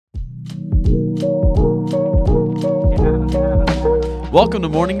Welcome to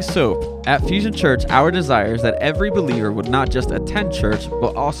Morning Soap. At Fusion Church, our desire is that every believer would not just attend church,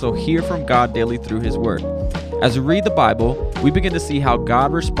 but also hear from God daily through His Word. As we read the Bible, we begin to see how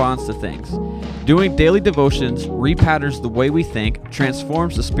God responds to things. Doing daily devotions repatterns the way we think,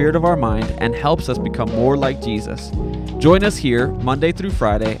 transforms the spirit of our mind, and helps us become more like Jesus. Join us here, Monday through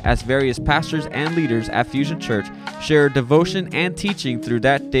Friday, as various pastors and leaders at Fusion Church share devotion and teaching through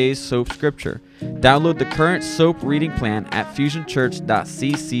that day's soap scripture. Download the current soap reading plan at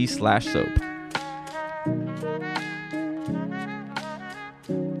fusionchurch.cc/soap.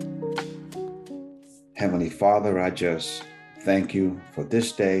 Heavenly Father, I just thank you for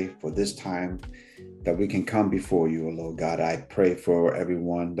this day, for this time that we can come before you, Lord God. I pray for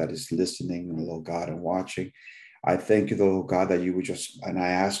everyone that is listening, Lord God, and watching. I thank you, Lord God, that you would just, and I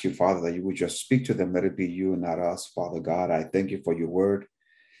ask you, Father, that you would just speak to them. Let it be you and not us, Father God. I thank you for your word.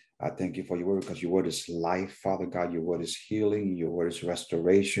 I thank you for your word because your word is life, Father God. Your word is healing. Your word is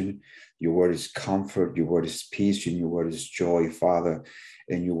restoration. Your word is comfort. Your word is peace. And your word is joy, Father.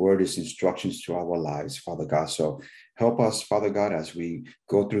 And your word is instructions to our lives, Father God. So help us, Father God, as we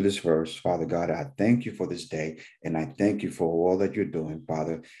go through this verse, Father God. I thank you for this day. And I thank you for all that you're doing,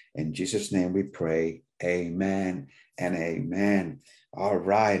 Father. In Jesus' name we pray. Amen and amen. All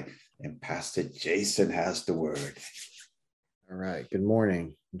right. And Pastor Jason has the word. All right. Good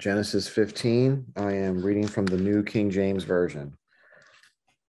morning. Genesis 15. I am reading from the New King James Version.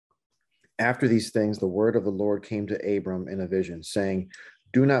 After these things, the word of the Lord came to Abram in a vision, saying,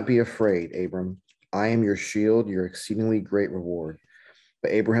 "Do not be afraid, Abram. I am your shield, your exceedingly great reward."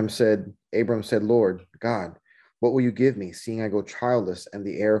 But Abram said, "Lord God, what will you give me, seeing I go childless, and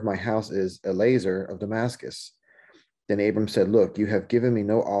the heir of my house is Eliezer of Damascus?" Then Abram said, "Look, you have given me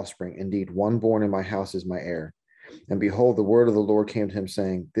no offspring. Indeed, one born in my house is my heir." And behold, the word of the Lord came to him,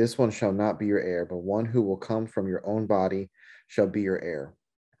 saying, "This one shall not be your heir, but one who will come from your own body shall be your heir."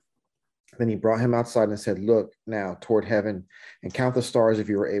 Then he brought him outside and said, "Look now toward heaven and count the stars if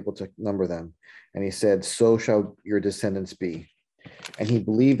you are able to number them." And he said, "So shall your descendants be." And he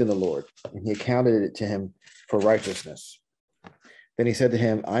believed in the Lord, and he accounted it to him for righteousness. Then he said to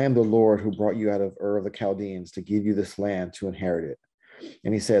him, "I am the Lord who brought you out of Ur of the Chaldeans to give you this land to inherit it."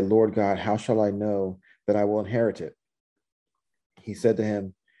 And he said, "Lord God, how shall I know that I will inherit it?" He said to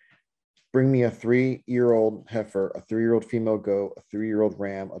him, "Bring me a 3-year-old heifer, a 3-year-old female goat, a 3-year-old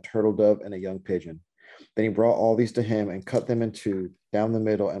ram, a turtle dove, and a young pigeon." Then he brought all these to him and cut them in two down the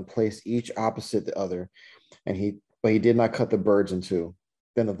middle and placed each opposite the other. But he did not cut the birds in two.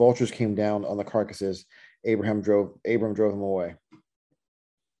 Then the vultures came down on the carcasses. Abram drove them away.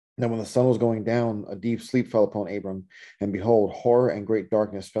 Now when the sun was going down, a deep sleep fell upon Abram, and behold, horror and great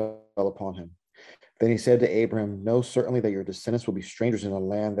darkness fell upon him. Then he said to Abraham, "Know certainly that your descendants will be strangers in a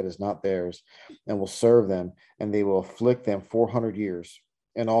land that is not theirs, and will serve them, and they will afflict them 400 years.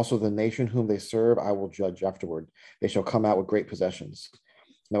 And also the nation whom they serve I will judge afterward. They shall come out with great possessions.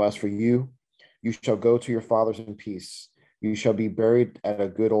 Now as for you, you shall go to your fathers in peace. You shall be buried at a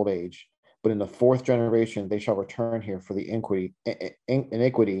good old age. But in the 4th generation they shall return here, for the iniquity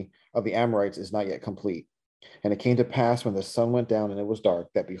of the Amorites is not yet complete." And it came to pass when the sun went down and it was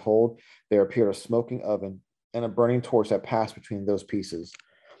dark, that behold, there appeared a smoking oven and a burning torch that passed between those pieces.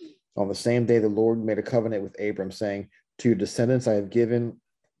 On the same day, the Lord made a covenant with Abram, saying, "To your descendants I have given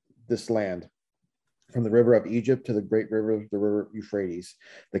this land, from the river of Egypt to the great river, the river Euphrates,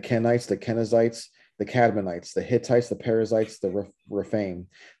 the Kenites, the Kenizzites, the Cadmonites, the Hittites, the Perizzites, the Rephaim,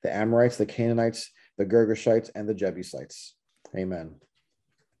 the Amorites, the Canaanites, the Girgashites, and the Jebusites." Amen.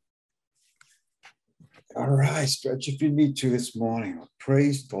 All right, stretch if you need to this morning.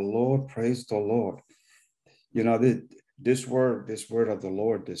 Praise the Lord, praise the Lord. You know, this word of the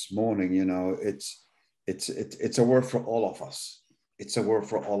Lord this morning, you know, it's a word for all of us. It's a word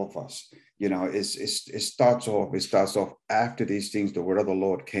for all of us. You know, it starts off after these things, the word of the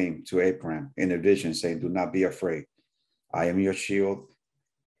Lord came to Abraham in a vision saying, "Do not be afraid. I am your shield,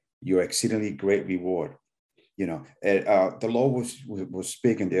 your exceedingly great reward." You know, the Lord was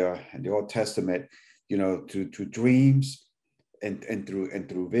speaking there in the Old Testament, you know, to dreams and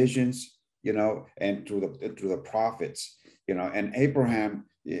through visions, you know, and through the prophets, you know. And Abraham,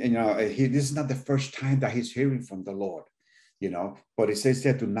 you know, this is not the first time that he's hearing from the Lord, you know. But it says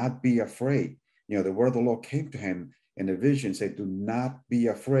that, "Do not be afraid." You know, the word of the Lord came to him in a vision, say, "Do not be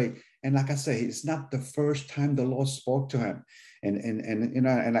afraid." And like I say, it's not the first time the Lord spoke to him, and you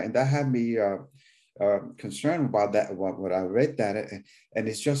know, and that had me concerned about that when I read that, and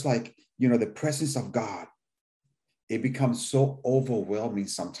it's just like, you know, the presence of God, it becomes so overwhelming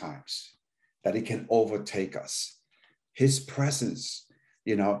sometimes that it can overtake us. His presence,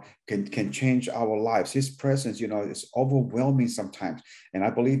 can change our lives. His presence, is overwhelming sometimes. And I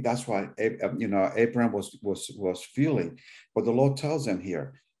believe that's what, Abraham was feeling. But the Lord tells him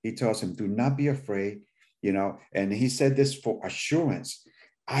here, he tells him, do not be afraid, and he said this for assurance.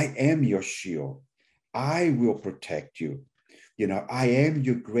 I am your shield. I will protect you. I am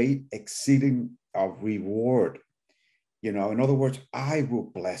your great exceeding reward. In other words, I will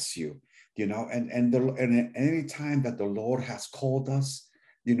bless you. And any time that the Lord has called us,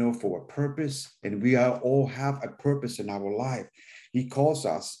 for a purpose, and we all have a purpose in our life, he calls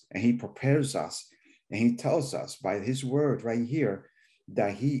us and he prepares us, and he tells us by his word right here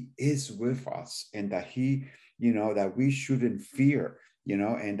that he is with us, and that that we shouldn't fear,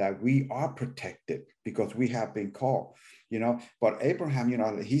 and that we are protected because we have been called, But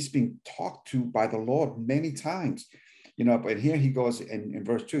Abraham, he's been talked to by the Lord many times, but here he goes in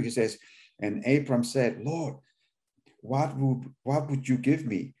verse 2, he says, and Abram said, Lord, what would you give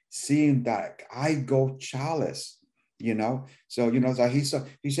me, seeing that I go childless? So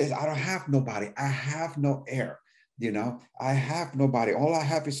he says, I don't have nobody. I have no heir. I have nobody. All I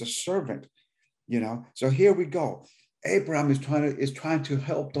have is a servant. So here we go. Abraham is trying to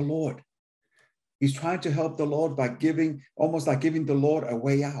help the Lord. He's trying to help the Lord by almost like giving the Lord a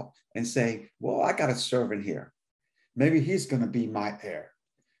way out and saying, well, I got a servant here. Maybe he's going to be my heir.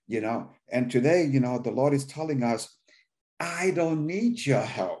 And today, the Lord is telling us, I don't need your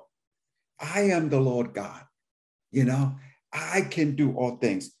help. I am the Lord God. I can do all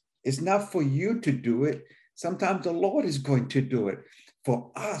things. It's not for you to do it. Sometimes the Lord is going to do it.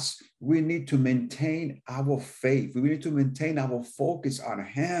 For us, we need to maintain our faith. We need to maintain our focus on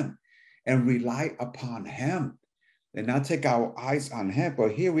him and rely upon him and not take our eyes on him.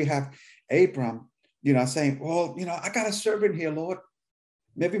 But here we have Abram, saying, well, I got a servant here, Lord.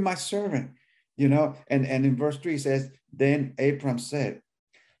 Maybe my servant, and in verse 3 says, then Abram said,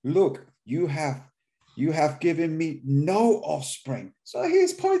 look, you have given me no offspring. So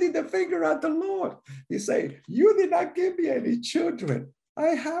he's pointing the finger at the Lord. He's saying, you did not give me any children.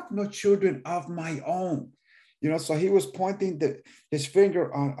 I have no children of my own. So he was pointing his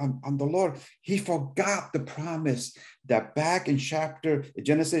finger on the Lord. He forgot the promise that back in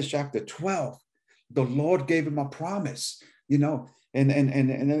Genesis chapter 12, the Lord gave him a promise, And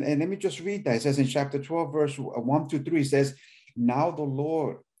let me just read that. It says in chapter 12, verse 1-3, it says, now the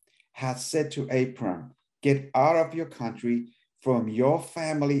Lord has said to Abram, get out of your country, from your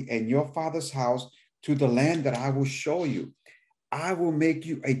family and your father's house, to the land that I will show you. I will make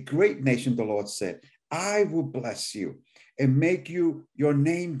you a great nation, the Lord said. I will bless you and make your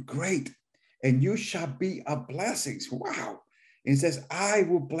name great, and you shall be a blessing. Wow. It says, I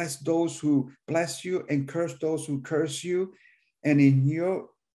will bless those who bless you and curse those who curse you. And in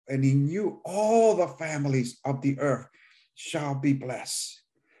you, all the families of the earth shall be blessed.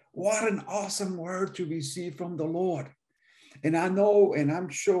 What an awesome word to receive from the Lord. And I know, and I'm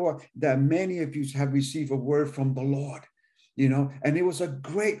sure that many of you have received a word from the Lord, and it was a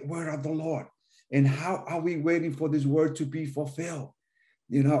great word of the Lord. And how are we waiting for this word to be fulfilled?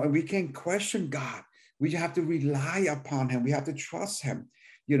 And we can't question God. We have to rely upon him. We have to trust him,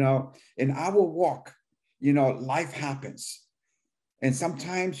 in our walk, life happens. And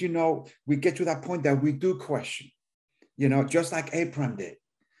sometimes, we get to that point that we do question, just like Abraham did.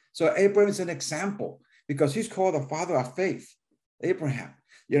 So Abraham is an example because he's called the father of faith, Abraham,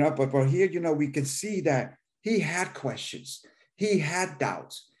 but here, we can see that he had questions. He had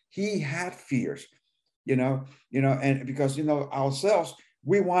doubts. He had fears, and because, ourselves,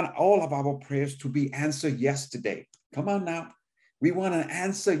 we want all of our prayers to be answered yesterday. Come on now. We want an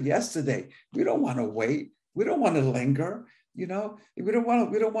answer yesterday. We don't want to wait. We don't want to linger. We don't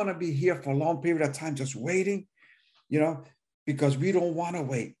want to be here for a long period of time just waiting, because we don't want to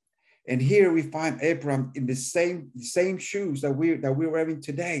wait. And here we find Abraham in the same shoes that we're wearing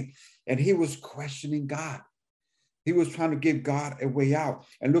today, and he was questioning God. He was trying to give God a way out.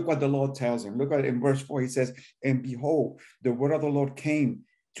 And look what the Lord tells him. Look at it in verse 4. He says, and behold, the word of the Lord came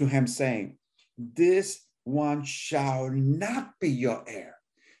to him saying, this one shall not be your heir.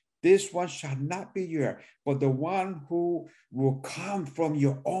 This one shall not be your heir, but the one who will come from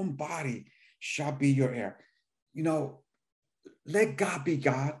your own body shall be your heir. Let God be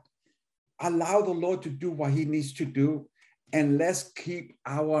God. Allow the Lord to do what he needs to do. And let's keep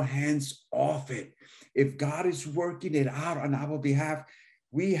our hands off it. If God is working it out on our behalf,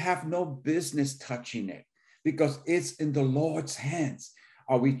 we have no business touching it because it's in the Lord's hands.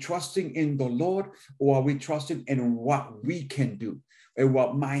 Are we trusting in the Lord, or are we trusting in what we can do and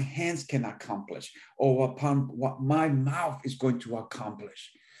what my hands can accomplish, or upon what my mouth is going to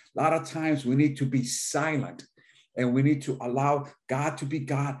accomplish? A lot of times we need to be silent And we need to allow God to be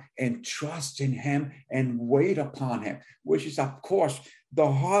God and trust in him and wait upon him, which is, of course, the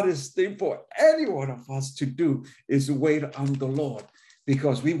hardest thing for any one of us to do is wait on the Lord,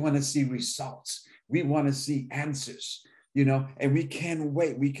 because we want to see results. We want to see answers, and we can't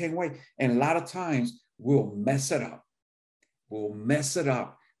wait. We can't wait. And a lot of times we'll mess it up. We'll mess it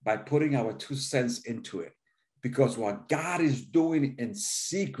up by putting our 2 cents into it, because what God is doing in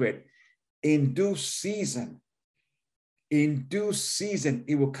secret, in due season,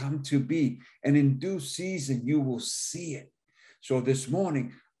 it will come to be. And in due season, you will see it. So this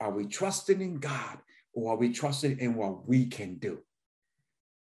morning, are we trusting in God, or are we trusting in what we can do?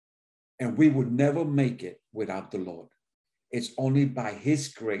 And we would never make it without the Lord. It's only by his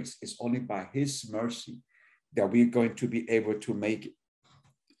grace, it's only by his mercy that we're going to be able to make it.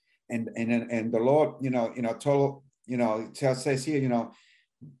 And the Lord, says here,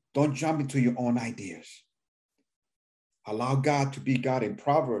 don't jump into your own ideas. Allow God to be God. In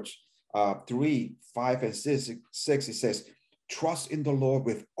Proverbs 3, 5, and 6, it says, trust in the Lord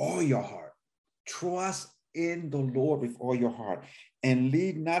with all your heart. Trust in the Lord with all your heart, and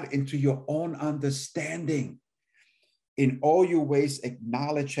lead not into your own understanding. In all your ways,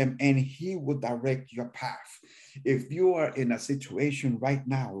 acknowledge him, and he will direct your path. If you are in a situation right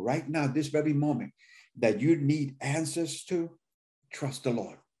now, this very moment, that you need answers to, trust the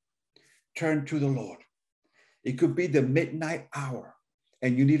Lord. Turn to the Lord. It could be the midnight hour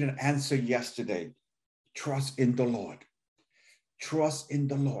and you need an answer yesterday. Trust in the Lord. Trust in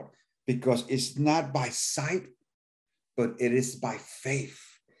the Lord, because it's not by sight, but it is by faith.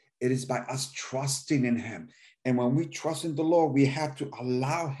 It is by us trusting in him. And when we trust in the Lord, we have to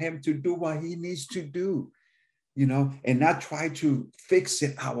allow him to do what he needs to do, and not try to fix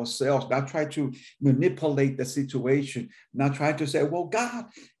it ourselves, not try to manipulate the situation, not try to say, well, God,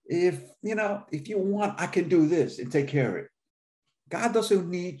 if you want, I can do this and take care of it. God doesn't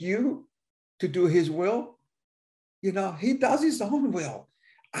need you to do his will. He does his own will.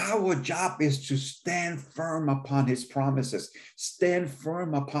 Our job is to stand firm upon his promises, stand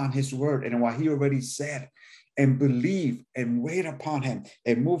firm upon his word and what he already said, and believe and wait upon him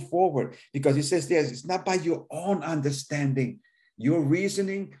and move forward. Because he says this, it's not by your own understanding. Your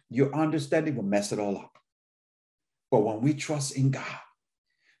reasoning, your understanding will mess it all up. But when we trust in God,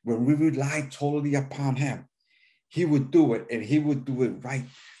 when we rely totally upon him, he would do it, and he would do it right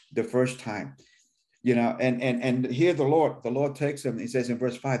the first time. And here the Lord takes him. He says in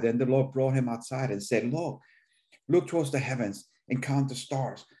verse 5, then the Lord brought him outside and said, look towards the heavens and count the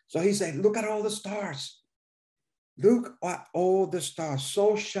stars. So he said, look at all the stars. Look at all the stars.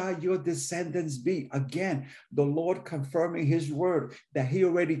 So shall your descendants be. Again, the Lord confirming his word that he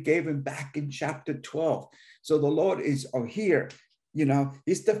already gave him back in chapter 12. So the Lord is here,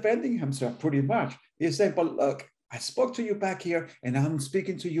 he's defending himself pretty much. He's saying, but look, I spoke to you back here and I'm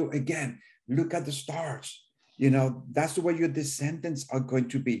speaking to you again. Look at the stars. That's the way your descendants are going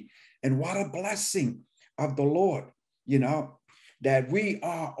to be. And what a blessing of the Lord, that we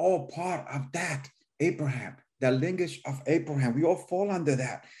are all part of that Abraham, that lineage of Abraham. We all fall under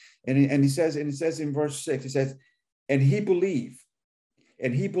that. And he says in verse 6, he says, and he believed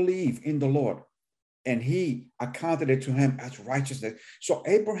in the Lord, and he accounted it to him as righteousness. So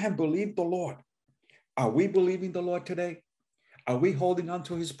Abraham believed the Lord. Are we believing the Lord today? Are we holding on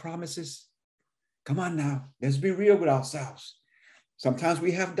to his promises? Come on now, let's be real with ourselves. Sometimes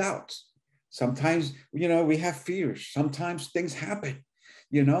we have doubts. Sometimes, we have fears. Sometimes things happen,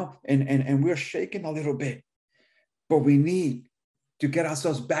 and we're shaking a little bit. But we need to get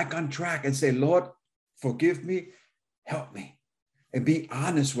ourselves back on track and say, Lord, forgive me, help me, and be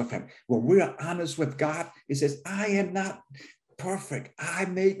honest with him. When we are honest with God, he says, I am not perfect. I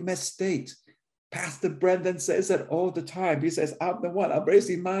make mistakes. Pastor Brendan says that all the time. He says, I'm the one, I'm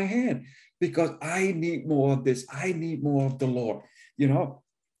raising my hand because I need more of this. I need more of the Lord,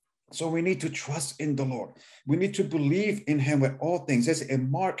 So we need to trust in the Lord. We need to believe in him with all things. It says in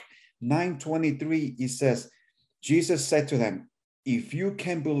Mark 9:23, he says, Jesus said to them, if you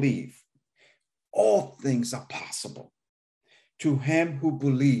can believe, all things are possible to him who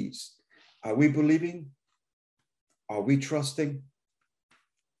believes. Are we believing? Are we trusting?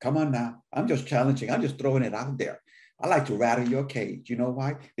 Come on now. I'm just challenging. I'm just throwing it out there. I like to rattle your cage. You know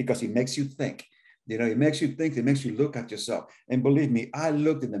why? Because it makes you think. It makes you think. It makes you look at yourself. And believe me, I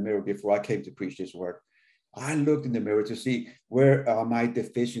looked in the mirror before I came to preach this word. I looked in the mirror to see where are my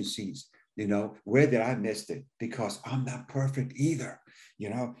deficiencies. Where did I miss it? Because I'm not perfect either.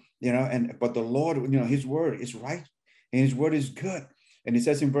 But the Lord, his word is right and his word is good. And it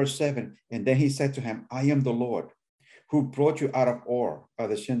says in verse 7, and then he said to him, I am the Lord who brought you out of Ur of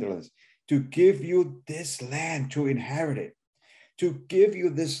the Chaldeans to give you this land to inherit it, to give you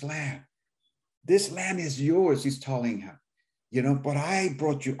this land. This land is yours, he's telling him, but I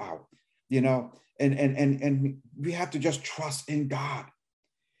brought you out, and we have to just trust in God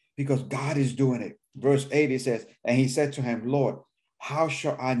because God is doing it. Verse 8, it says, and he said to him, Lord, how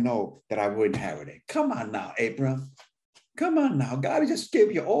shall I know that I will inherit it? Come on now, Abram. Come on now. God just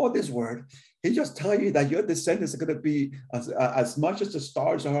gave you all this word. He just tell you that your descendants are going to be as much as the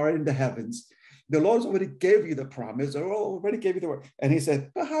stars are in the heavens. The Lord's already gave you the promise, or already gave you the word. And he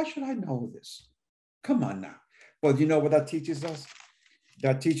said, but how should I know this? Come on now. But you know what that teaches us?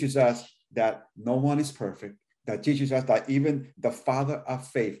 That teaches us that no one is perfect. That teaches us that even the father of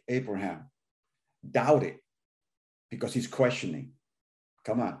faith, Abraham, doubted because he's questioning.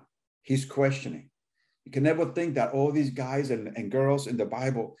 Come on. He's questioning. You can never think that all these guys and girls in the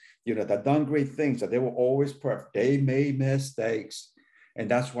Bible, that done great things, that they were always perfect. They made mistakes. And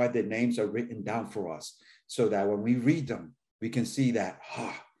that's why their names are written down for us. So that when we read them, we can see that,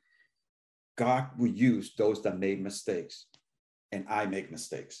 God will use those that made mistakes. And I make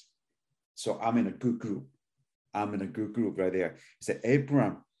mistakes. So I'm in a good group. I'm in a good group right there. He said,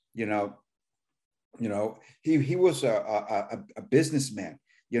 Abraham, he was a businessman.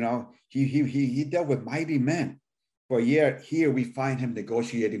 He dealt with mighty men. But yet here we find him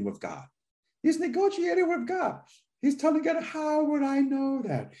negotiating with God. He's negotiating with God. He's telling God, how would I know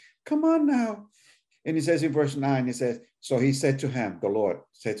that? Come on now. And he says in verse 9, he says, so he said to him, the Lord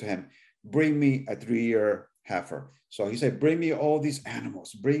said to him, bring me a 3-year heifer. So he said, bring me all these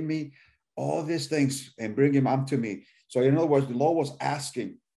animals, bring me all these things and bring him unto me. So in other words, the Lord was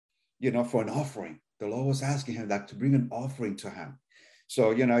asking, for an offering. The Lord was asking him that to bring an offering to him.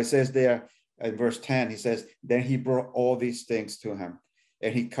 So, it says there in verse 10, he says, then he brought all these things to him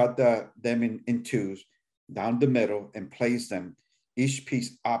and he cut them in twos down the middle and placed them each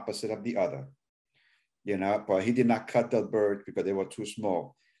piece opposite of the other, but he did not cut the birds because they were too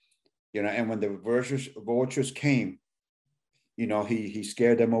small, and when the vultures came, he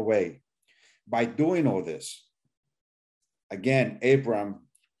scared them away. By doing all this, again, Abram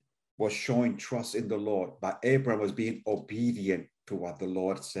was showing trust in the Lord, but Abram was being obedient to what the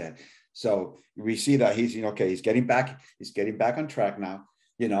Lord said. So we see that he's getting back on track now.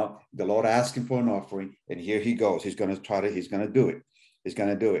 The Lord asked him for an offering, and here he goes. He's going to do it.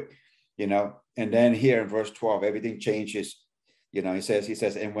 And then here in verse 12, everything changes. He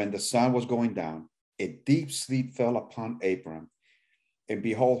says, and when the sun was going down, a deep sleep fell upon Abram, and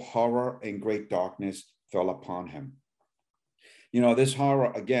behold, horror and great darkness fell upon him. This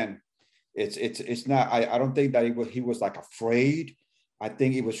horror, again, it's not, I don't think that he was like afraid. I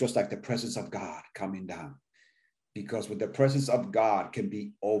think it was just like the presence of God coming down, because with the presence of God can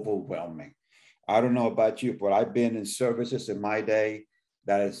be overwhelming. I don't know about you, but I've been in services in my day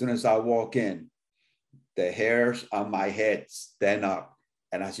that as soon as I walk in, the hairs on my head stand up.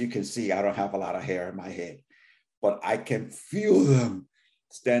 And as you can see, I don't have a lot of hair in my head, but I can feel them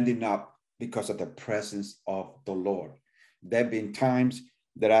standing up because of the presence of the Lord. There have been times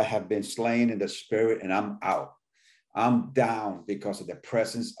that I have been slain in the spirit and I'm out. I'm down because of the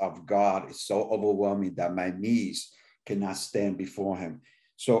presence of God is so overwhelming that my knees cannot stand before him.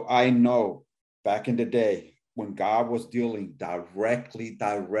 So I know back in the day when God was dealing directly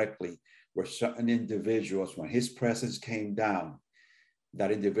with certain individuals, when his presence came down,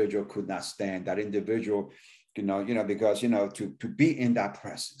 that individual could not stand. That individual, because, to be in that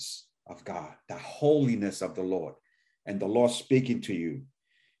presence of God, the holiness of the Lord, and the Lord speaking to you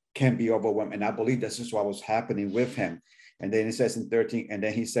can be overwhelming. And I believe this is what was happening with him. And then it says in 13, and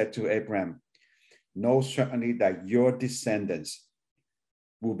then he said to Abraham, know certainly that your descendants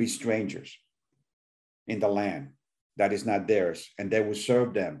will be strangers in the land that is not theirs, and they will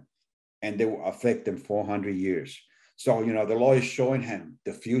serve them, and they will afflict them 400 years. So, the Lord is showing him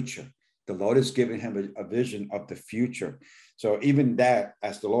the future. The Lord is giving him a vision of the future. So even that,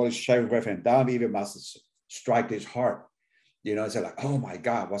 as the Lord is sharing with him, that even must strike his heart. It's like, oh my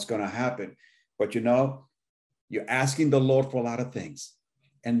God, what's going to happen? But you're asking the Lord for a lot of things,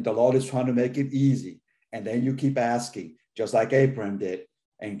 and the Lord is trying to make it easy. And then you keep asking, just like Abraham did,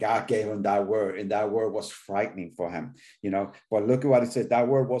 and God gave him that word, and that word was frightening for him, But look at what it says. That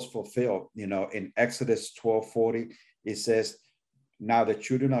word was fulfilled, in Exodus 12:40, it says, now the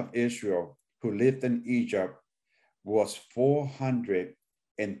children of Israel who lived in Egypt was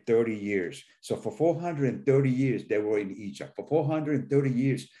 430 years. So for 430 years, they were in Egypt. For 430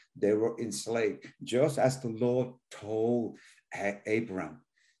 years, they were enslaved, just as the Lord told Abraham,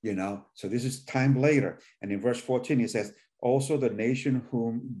 So this is time later. And in verse 14, it says, also the nation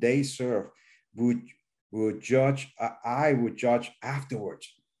whom they serve would judge, I would judge afterwards.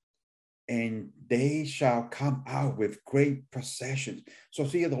 and they shall come out with great possessions. So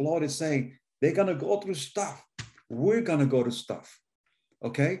see, the Lord is saying they're going to go through stuff. We're going to go to stuff.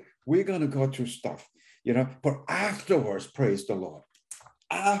 Okay? We're going to go through stuff, but afterwards, praise the Lord,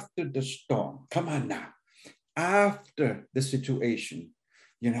 after the storm, come on now, after the situation,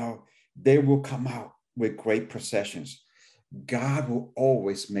 they will come out with great possessions. God will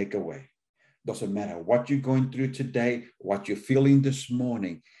always make a way. Doesn't matter what you're going through today, what you're feeling this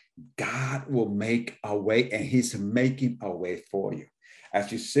morning, God will make a way, and he's making a way for you.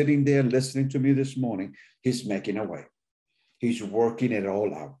 As you're sitting there listening to me this morning, he's making a way. He's working it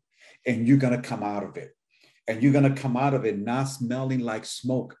all out, and you're going to come out of it. And you're going to come out of it not smelling like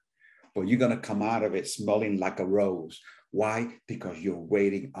smoke, but you're going to come out of it smelling like a rose. Why? Because you're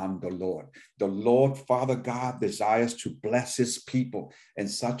waiting on the Lord. The Lord, Father God, desires to bless his people in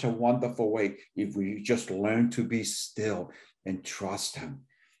such a wonderful way if we just learn to be still and trust him.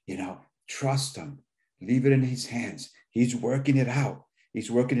 Trust him. Leave it in his hands. He's working it out. He's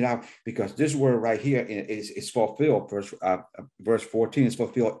working it out, because this word right here is fulfilled. Verse 14 is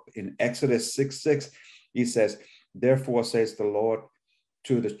fulfilled in Exodus 6:6. He says, therefore says the Lord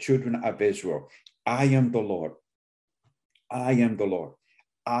to the children of Israel, I am the Lord. I am the Lord.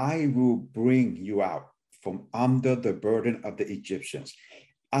 I will bring you out from under the burden of the Egyptians.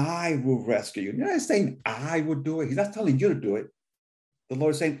 I will rescue you. He's saying, I will do it. He's not telling you to do it. The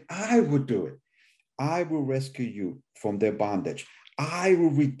Lord is saying, I will do it. I will rescue you from their bondage. I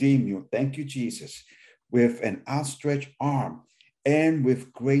will redeem you. Thank you, Jesus. With an outstretched arm and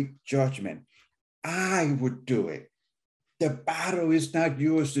with great judgment. I would do it. The battle is not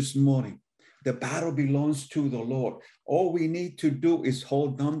yours this morning. The battle belongs to the Lord. All we need to do is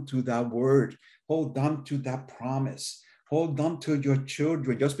hold on to that word. Hold on to that promise. Hold on to your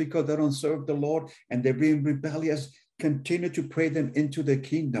children. Just because they don't serve the Lord and they're being rebellious, continue to pray them into the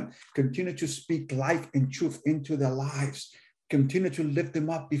kingdom. Continue to speak life and truth into their lives. Continue to lift them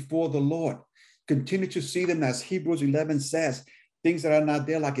up before the Lord. Continue to see them, as Hebrews 11 says, things that are not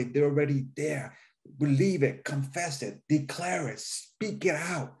there, like if they're already there. Believe it, confess it, declare it, speak it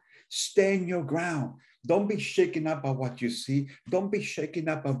out. Stand your ground. Don't be shaken up by what you see. Don't be shaken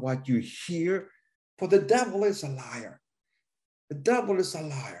up by what you hear, for the devil is a liar. The devil is a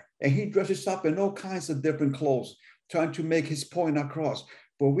liar, and he dresses up in all kinds of different clothes, trying to make his point across.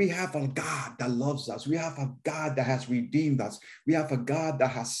 But we have a God that loves us. We have a God that has redeemed us. We have a God that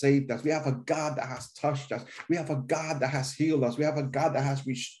has saved us. We have a God that has touched us. We have a God that has healed us. We have a God that has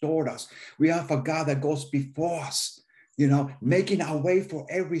restored us. We have a God that goes before us, making our way for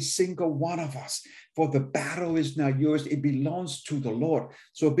every single one of us. For the battle is not yours. It belongs to the Lord.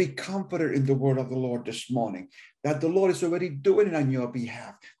 So be confident in the word of the Lord this morning, that the Lord is already doing it on your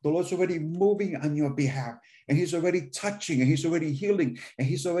behalf. The Lord's already moving on your behalf, and he's already touching, and he's already healing, and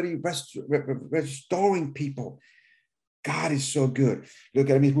he's already restoring people. God is so good. Look,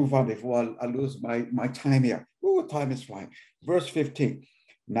 let me move on before I lose my time here. Ooh, time is flying. Verse 15.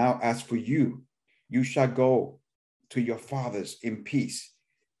 Now, as for you, you shall go to your fathers in peace,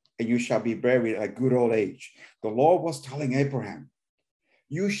 and you shall be buried at a good old age. The Lord was telling Abraham,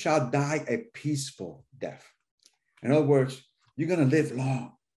 you shall die a peaceful death. In other words, you're going to live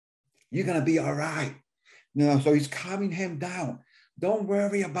long. You're going to be all right. So he's calming him down. Don't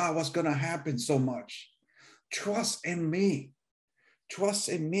worry about what's going to happen so much. Trust in me. Trust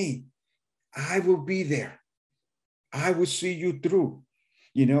in me. I will be there. I will see you through.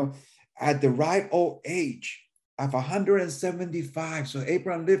 At the right old age of 175. So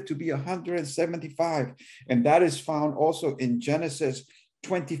Abraham lived to be 175. And that is found also in Genesis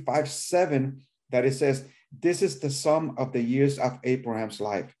 25:7, that it says, this is the sum of the years of Abraham's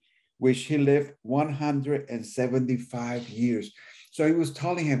life, which he lived 175 years. So he was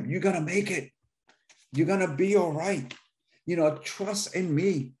telling him, you're going to make it. You're going to be all right. Trust in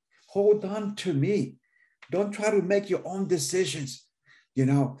me. Hold on to me. Don't try to make your own decisions,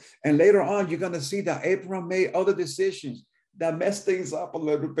 And later on, you're going to see that Abraham made other decisions that messed things up a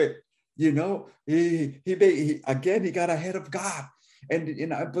little bit. He got ahead of God.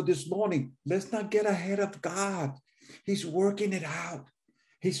 And but this morning, let's not get ahead of God. He's working it out.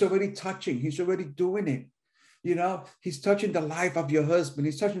 He's already touching. He's already doing it. He's touching the life of your husband.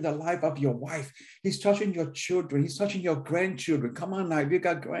 He's touching the life of your wife. He's touching your children. He's touching your grandchildren. Come on now, if you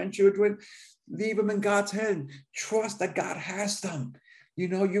got grandchildren, leave them in God's hand. Trust that God has them.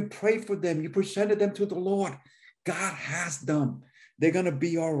 You pray for them. You presented them to the Lord. God has them. They're going to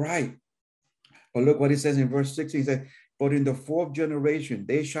be all right. But look what it says in verse 16. He said, but in the fourth generation,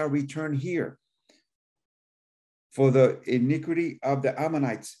 they shall return here for the iniquity of the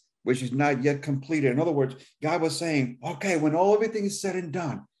Ammonites, which is not yet completed. In other words, God was saying, okay, when everything is said and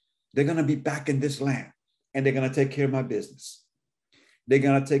done, They're going to be back in this land, and they're going to take care of my business. They're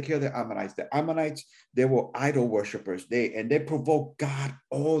going to take care of the Ammonites. The Ammonites, they were idol worshipers. They provoked God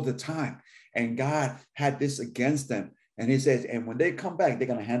all the time. And God had this against them. And he says, and when they come back, they're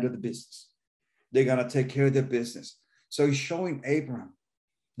going to handle the business. They're going to take care of their business. So he's showing Abraham,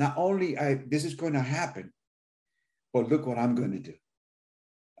 not only this is going to happen, but look what I'm going to do.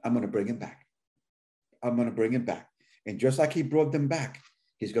 I'm going to bring him back. I'm going to bring him back. And just like he brought them back,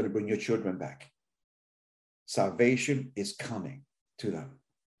 he's going to bring your children back. Salvation is coming to them.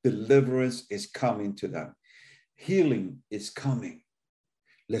 Deliverance is coming to them. Healing is coming.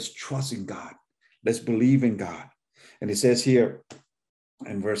 Let's trust in God. Let's believe in God. And it says here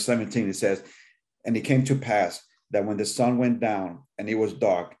in verse 17, it says, and it came to pass that when the sun went down and it was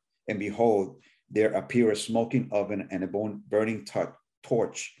dark, and behold, there appeared a smoking oven and a burning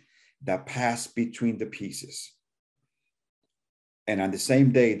torch that passed between the pieces. And on the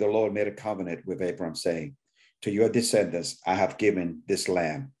same day, the Lord made a covenant with Abraham, saying, to your descendants, I have given this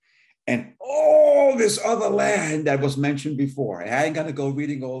land and all this other land that was mentioned before. I ain't going to go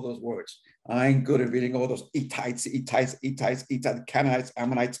reading all those words. I ain't good at reading all those Hittites, Canaanites,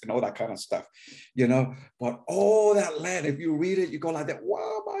 Ammonites, and all that kind of stuff, But all that land, if you read it, you go like that.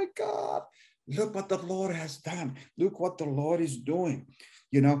 Wow, my God, look what the Lord has done. Look what the Lord is doing,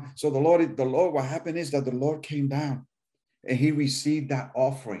 So the Lord, what happened is that the Lord came down and he received that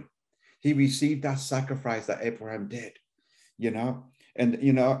offering. He received that sacrifice that Abraham did, and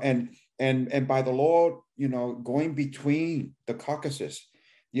by the Lord, going between the Caucasus,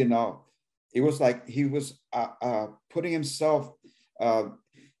 it was like he was putting himself,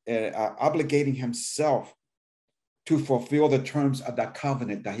 obligating himself to fulfill the terms of that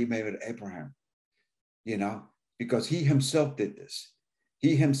covenant that he made with Abraham, because he himself did this.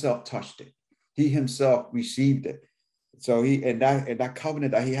 He himself touched it. He himself received it. So that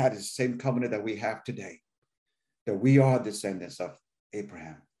covenant that he had is the same covenant that we have today, that we are descendants of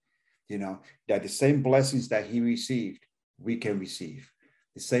Abraham, that the same blessings that he received, we can receive.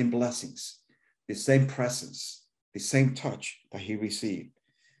 The same blessings, the same presence, the same touch that he received,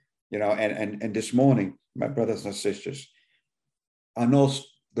 and this morning, my brothers and sisters, I know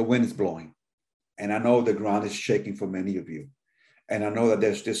the wind is blowing, and I know the ground is shaking for many of you. And I know that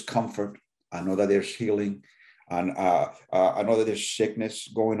there's discomfort. I know that there's healing. And I know that there's sickness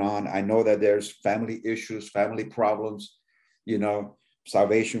going on. I know that there's family issues, family problems,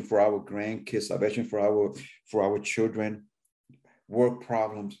 salvation for our grandkids, salvation for our children, work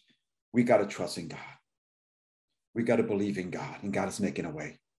problems. We got to trust in God. We got to believe in God, and God is making a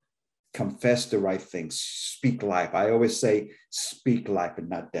way. Confess the right things. Speak life. I always say, speak life and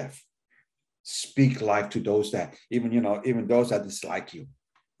not death. Speak life to those that, even those that dislike you.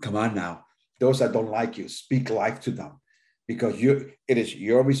 Come on now. Those that don't like you, speak life to them, because it is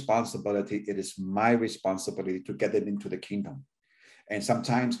your responsibility. It is my responsibility to get them into the kingdom. And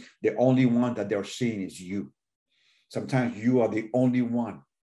sometimes the only one that they're seeing is you. Sometimes you are the only one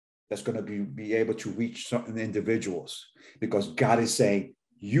that's going to be able to reach certain individuals, because God is saying,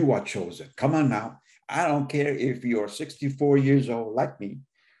 you are chosen. Come on now. I don't care if you're 64 years old like me,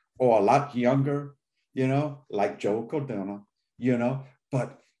 or a lot younger, like Joe Cordona,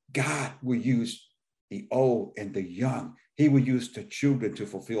 but God will use the old and the young. He will use the children to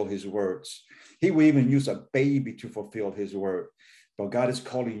fulfill his words. He will even use a baby to fulfill his word. But God is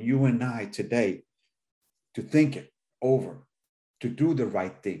calling you and I today to think it over, to do the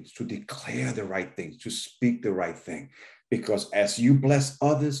right things, to declare the right things, to speak the right thing. Because as you bless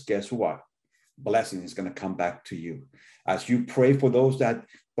others, guess what? Blessing is going to come back to you. As you pray for those that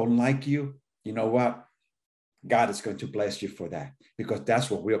don't like you, you know what? God is going to bless you for that, because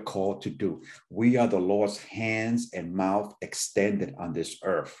that's what we're called to do. We are the Lord's hands and mouth extended on this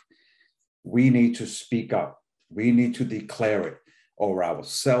earth. We need to speak up. We need to declare it over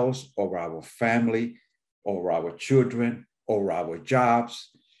ourselves, over our family, over our children, over our jobs,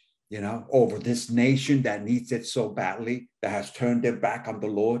 over this nation that needs it so badly, that has turned their back on the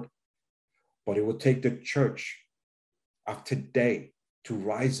Lord. But it will take the church of today to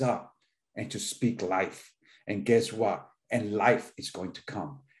rise up and to speak life. And guess what? And life is going to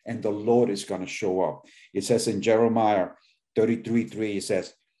come, and the Lord is going to show up. It says in Jeremiah 33:3, it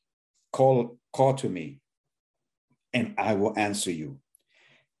says, call to me, and I will answer you.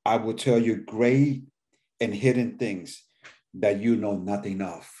 I will tell you great and hidden things that you know nothing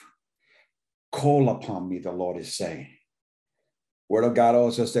of. Call upon me, the Lord is saying. Word of God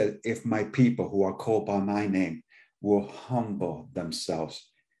also says, if my people who are called by my name will humble themselves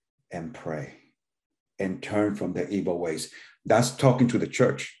and pray and turn from their evil ways. That's talking to the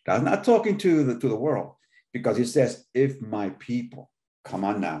church. That's not talking to the world, because it says, if my people, come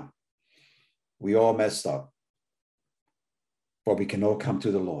on now, We all messed up, but we can all come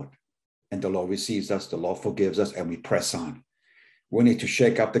to the Lord, and the Lord receives us, the Lord forgives us, and we press on. We need to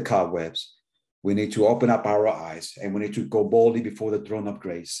shake up the cobwebs. We need to open up our eyes, and we need to go boldly before the throne of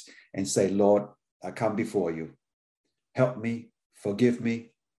grace and say, Lord, I come before you. Help me, forgive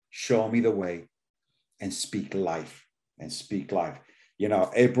me, show me the way, and speak life, and speak life. You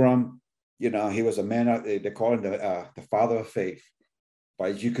know, Abram, you know, he was a man, they call him the father of faith. But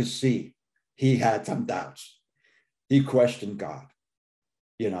as you could see, he had some doubts. He questioned God.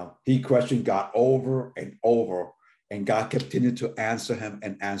 You know, he questioned God over and over, and God continued to answer him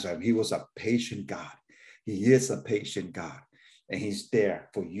and answer him. He was a patient God. He is a patient God, and he's there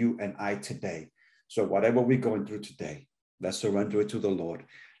for you and I today. So whatever we're going through today, let's surrender it to the Lord.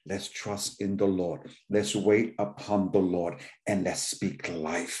 Let's trust in the Lord. Let's wait upon the Lord, and let's speak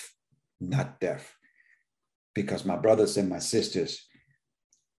life, not death. Because my brothers and my sisters,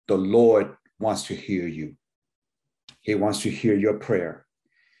 the Lord wants to hear you. He wants to hear your prayer.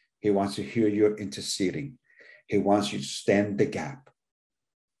 He wants to hear your interceding. He wants you to stand the gap.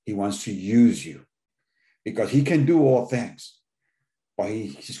 He wants to use you, because he can do all things, but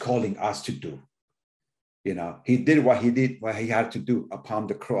he's calling us to do. You know, he did what he had to do upon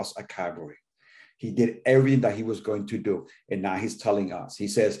the cross at Calvary. He did everything that he was going to do. And now he's telling us, he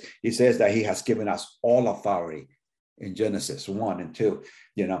says that he has given us all authority in Genesis 1 and 2,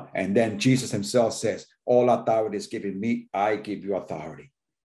 you know, and then Jesus himself says, all authority is given me. I give you authority.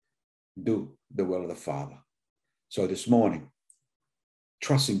 Do the will of the Father. So this morning,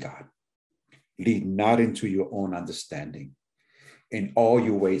 trust in God. Lead not into your own understanding. In all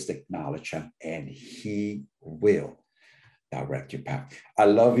your ways, acknowledge him, and he will direct your path. I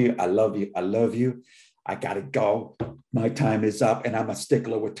love you. I love you. I love you. I got to go. My time is up, and I'm a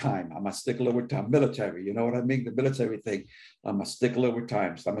stickler with time. I'm a stickler with time. Military, you know what I mean? The military thing. I'm a stickler with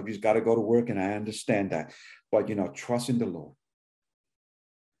time. Some of you's got to go to work, and I understand that. But, you know, trust in the Lord.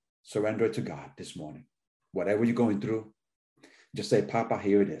 Surrender it to God this morning. Whatever you're going through, just say, Papa,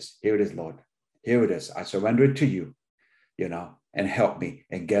 here it is. Here it is, Lord. Here it is. I surrender it to you, you know, and help me.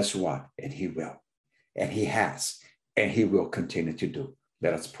 And guess what? And he will. And he has. And he will continue to do.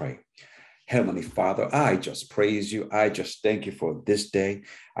 Let us pray. Heavenly Father, I just praise you. I just thank you for this day.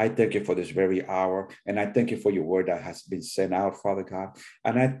 I thank you for this very hour. And I thank you for your word that has been sent out, Father God.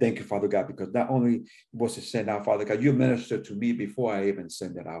 And I thank you, Father God, because not only was it sent out, Father God, you ministered to me before I even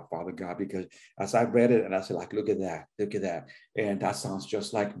sent it out, Father God, because as I read it and I said, like, look at that. And that sounds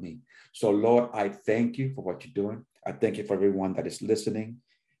just like me. So, Lord, I thank you for what you're doing. I thank you for everyone that is listening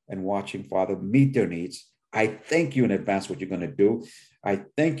and watching, Father. Meet their needs. I thank you in advance what you're going to do. I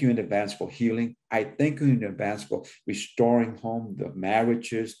thank you in advance for healing. I thank you in advance for restoring home, the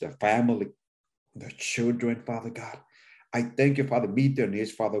marriages, the family, the children, Father God. I thank you, Father, meet their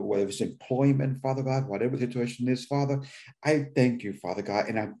needs, Father, whether it's employment, Father God, whatever the situation is, Father. I thank you, Father God,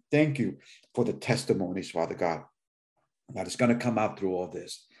 and I thank you for the testimonies, Father God, that is going to come out through all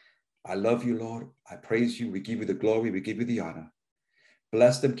this. I love you, Lord. I praise you. We give you the glory. We give you the honor.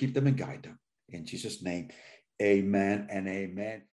 Bless them, keep them, and guide them. In Jesus' name, amen and amen.